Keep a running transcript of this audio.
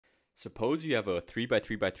Suppose you have a 3 by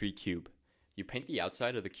 3 by 3 cube. You paint the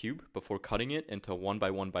outside of the cube before cutting it into 1 by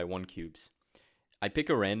 1 by 1 cubes. I pick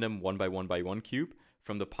a random 1 by 1 by 1 cube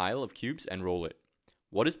from the pile of cubes and roll it.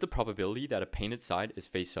 What is the probability that a painted side is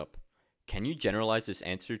face up? Can you generalize this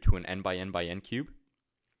answer to an n by n by n cube?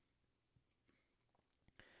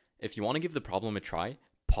 If you want to give the problem a try,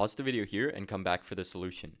 pause the video here and come back for the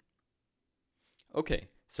solution. Okay,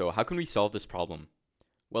 so how can we solve this problem?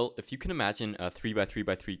 Well, if you can imagine a 3 by 3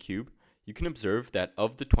 by 3 cube, you can observe that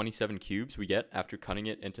of the 27 cubes we get after cutting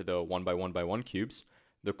it into the 1 by 1 by 1 cubes,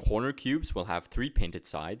 the corner cubes will have 3 painted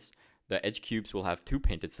sides, the edge cubes will have 2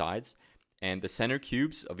 painted sides, and the center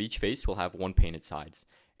cubes of each face will have 1 painted sides,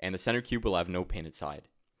 and the center cube will have no painted side.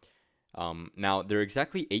 Now, there are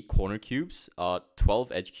exactly 8 corner cubes, 12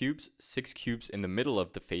 edge cubes, 6 cubes in the middle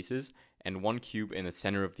of the faces, and 1 cube in the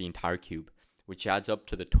center of the entire cube, which adds up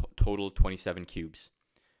to the total 27 cubes.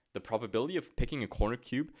 The probability of picking a corner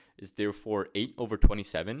cube is therefore 8 over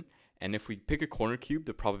 27, and if we pick a corner cube,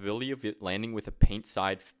 the probability of it landing with a paint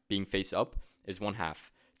side being face up is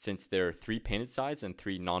 1/2, since there are 3 painted sides and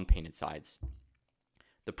 3 non-painted sides.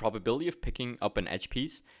 The probability of picking up an edge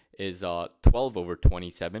piece is 12 over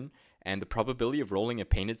 27, and the probability of rolling a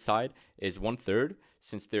painted side is 1/3,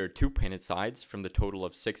 since there are 2 painted sides from the total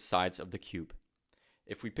of 6 sides of the cube.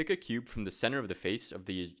 If we pick a cube from the center of the face of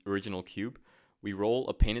the original cube, we roll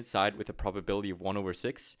a painted side with a probability of 1 over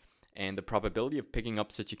 6, and the probability of picking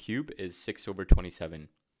up such a cube is 6 over 27.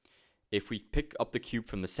 If we pick up the cube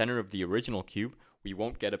from the center of the original cube, we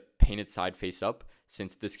won't get a painted side face up,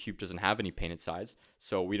 since this cube doesn't have any painted sides,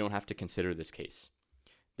 so we don't have to consider this case.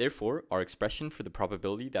 Therefore, our expression for the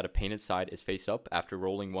probability that a painted side is face up after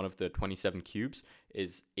rolling one of the 27 cubes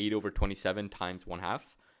is 8 over 27 times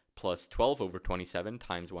 1/2, plus 12 over 27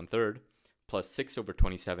 times 1/3, plus 6 over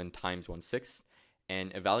 27 times 1/6,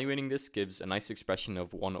 and evaluating this gives a nice expression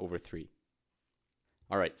of 1 over 3.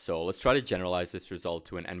 Alright, so let's try to generalize this result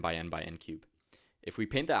to an n by n by n cube. If we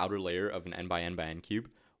paint the outer layer of an n by n by n cube,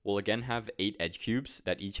 we'll again have 8 edge cubes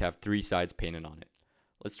that each have 3 sides painted on it.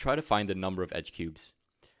 Let's try to find the number of edge cubes.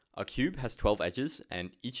 A cube has 12 edges,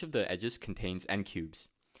 and each of the edges contains n cubes.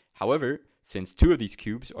 However, since 2 of these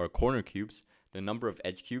cubes are corner cubes, the number of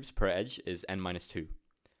edge cubes per edge is n minus 2.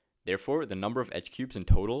 Therefore, the number of edge cubes in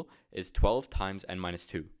total is 12 times n minus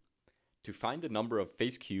 2. To find the number of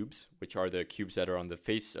face cubes, which are the cubes that are on the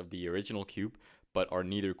face of the original cube, but are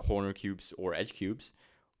neither corner cubes or edge cubes,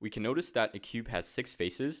 we can notice that a cube has 6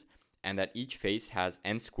 faces, and that each face has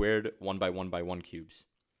n squared 1 by 1 by 1 cubes.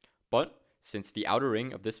 But, since the outer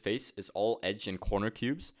ring of this face is all edge and corner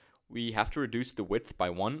cubes, we have to reduce the width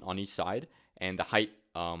by 1 on each side, and the height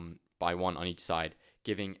by 1 on each side,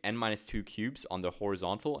 giving n minus 2 cubes on the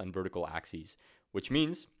horizontal and vertical axes, which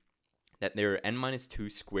means that there are n minus 2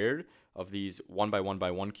 squared of these 1 by 1 by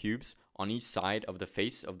 1 cubes on each side of the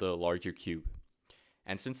face of the larger cube.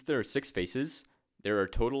 And since there are 6 faces, there are a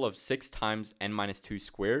total of 6 times n minus 2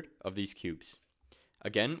 squared of these cubes.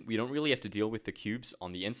 Again, we don't really have to deal with the cubes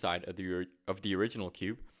on the inside of the original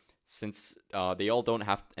cube, since they all don't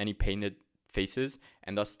have any painted faces,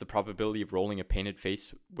 and thus the probability of rolling a painted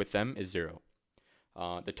face with them is 0.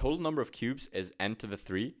 The total number of cubes is n to the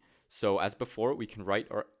 3, so as before, we can write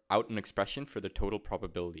out an expression for the total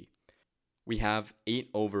probability. We have 8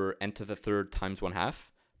 over n to the 3rd times 1/2,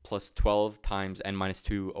 plus 12 times n minus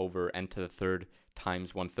 2 over n to the 3rd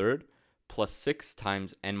times 1/3, plus 6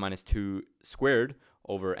 times n minus 2 squared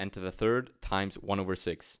over n to the 3rd times 1 over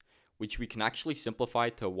 6, which we can actually simplify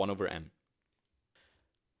to 1 over n.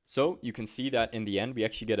 So you can see that in the end, we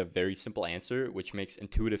actually get a very simple answer, which makes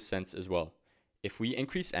intuitive sense as well. If we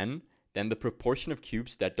increase n, then the proportion of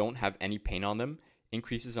cubes that don't have any paint on them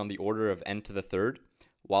increases on the order of n to the 3rd,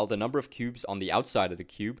 while the number of cubes on the outside of the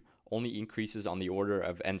cube only increases on the order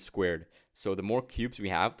of n squared. So the more cubes we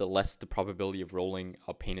have, the less the probability of rolling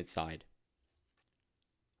a painted side.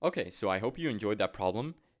 Okay, so I hope you enjoyed that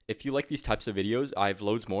problem. If you like these types of videos, I have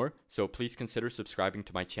loads more, so please consider subscribing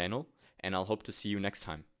to my channel, and I'll hope to see you next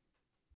time.